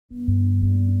Today,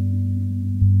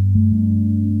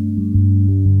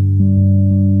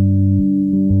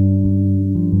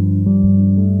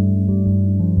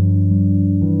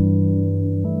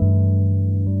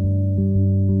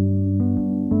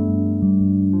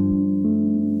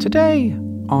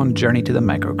 on Journey to the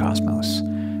Microcosmos,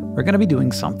 we're going to be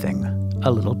doing something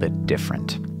a little bit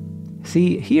different.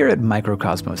 See, here at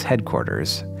Microcosmos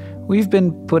headquarters, we've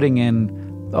been putting in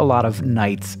a lot of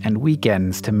nights and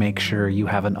weekends to make sure you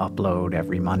have an upload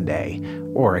every Monday,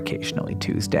 or occasionally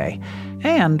Tuesday.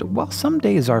 And while some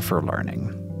days are for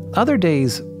learning, other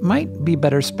days might be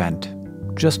better spent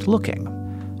just looking.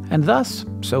 And thus,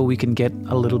 so we can get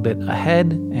a little bit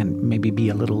ahead and maybe be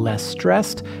a little less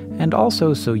stressed, and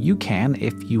also so you can,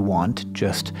 if you want,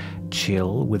 just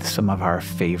chill with some of our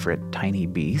favorite tiny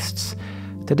beasts,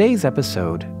 today's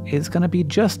episode is going to be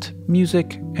just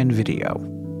music and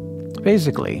video.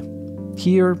 Basically,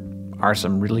 here are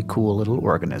some really cool little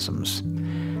organisms,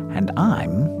 and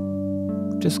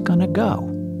I'm just gonna go.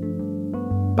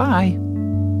 Bye!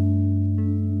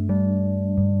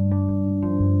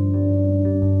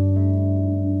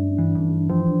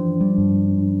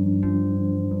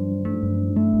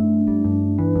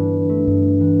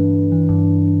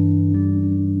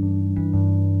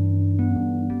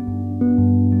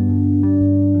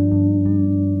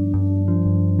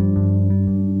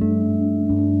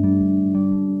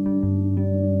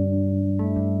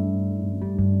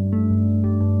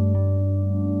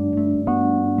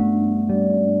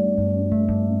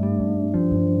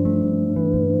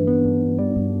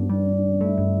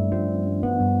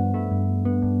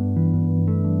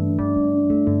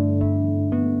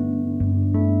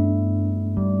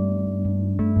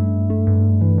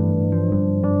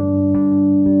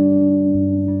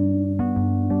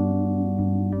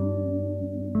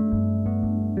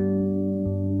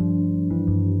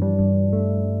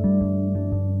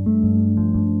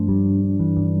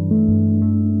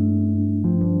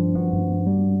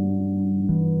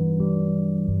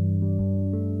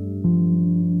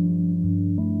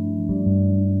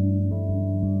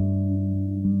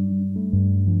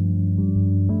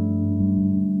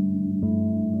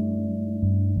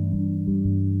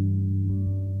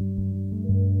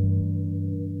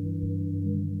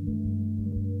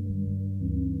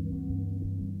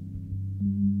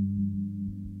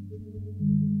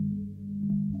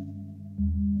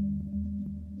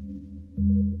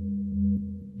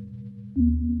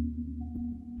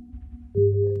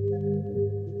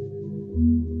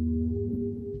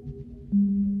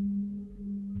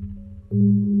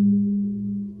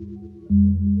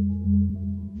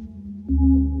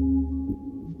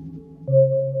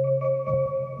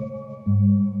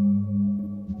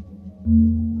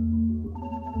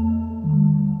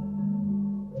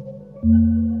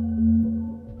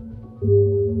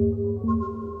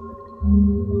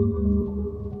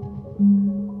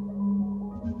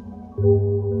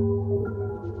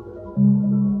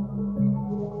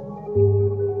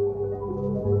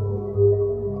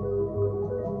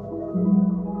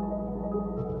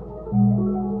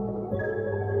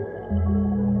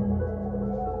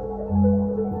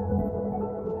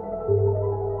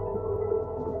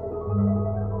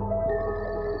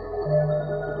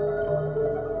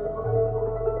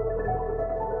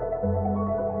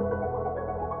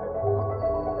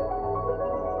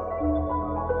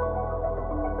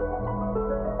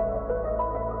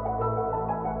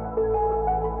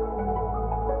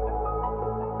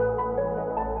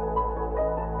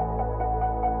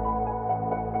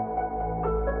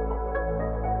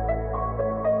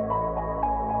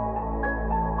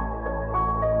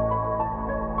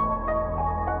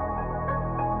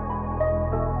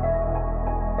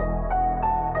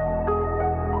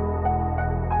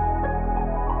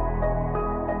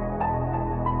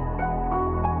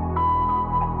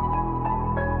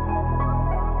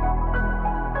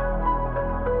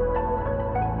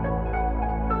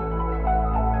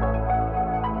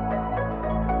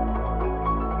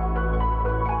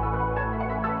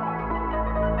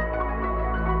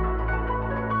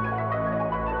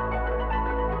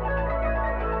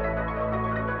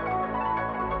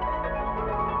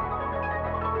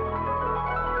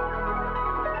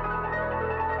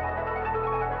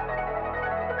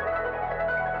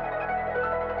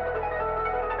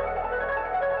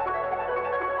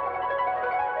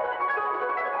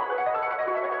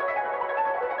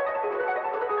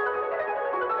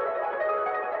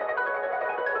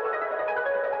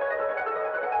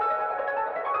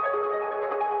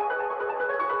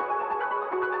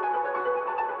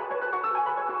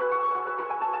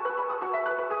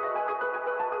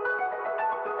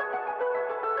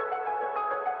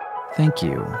 Thank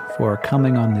you for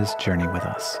coming on this journey with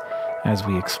us as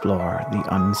we explore the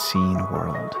unseen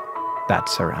world that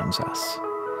surrounds us.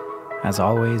 As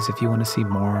always, if you want to see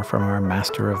more from our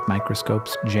master of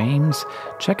microscopes, James,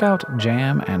 check out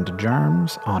Jam and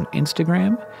Germs on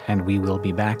Instagram, and we will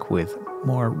be back with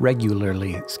more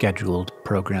regularly scheduled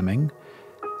programming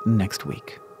next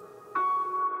week.